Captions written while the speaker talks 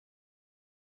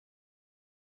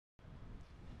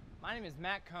My name is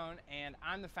Matt Cohn, and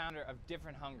I'm the founder of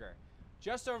Different Hunger.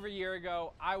 Just over a year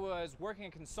ago, I was working a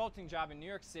consulting job in New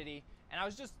York City, and I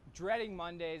was just dreading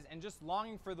Mondays and just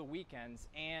longing for the weekends.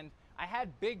 And I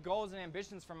had big goals and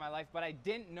ambitions for my life, but I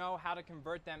didn't know how to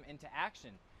convert them into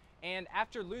action. And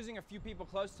after losing a few people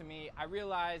close to me, I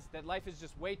realized that life is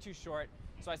just way too short.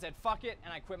 So I said, fuck it,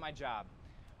 and I quit my job.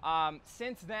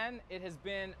 Since then, it has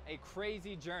been a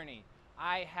crazy journey.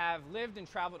 I have lived and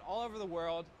traveled all over the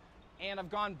world, and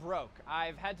I've gone broke.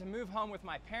 I've had to move home with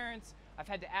my parents. I've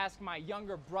had to ask my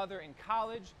younger brother in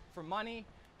college for money,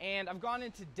 and I've gone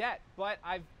into debt, but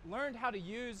I've learned how to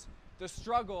use the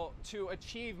struggle to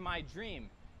achieve my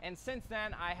dream. And since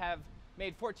then, I have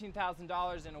made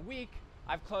 $14,000 in a week.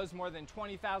 I've closed more than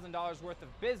 $20,000 worth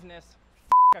of business.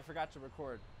 I forgot to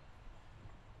record.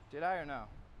 Did I or no?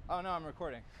 Oh no, I'm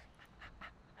recording.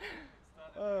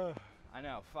 I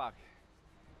know, fuck.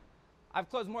 I've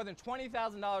closed more than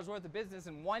 $20,000 worth of business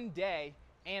in one day,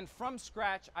 and from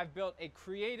scratch, I've built a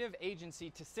creative agency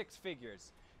to 6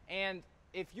 figures. And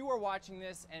if you are watching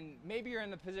this, and maybe you're in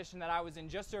the position that I was in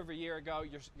just over a year ago,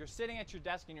 you're sitting at your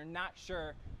desk and you're not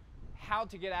sure how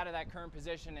to get out of that current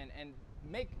position and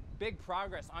make big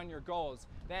progress on your goals,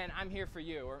 then I'm here for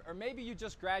you. Or maybe you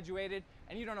just graduated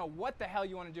and you don't know what the hell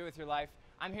you want to do with your life.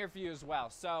 I'm here for you as well.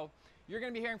 So you're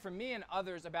going to be hearing from me and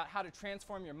others about how to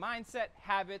transform your mindset,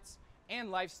 habits, and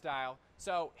lifestyle.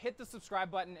 So hit the subscribe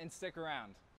button and stick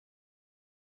around.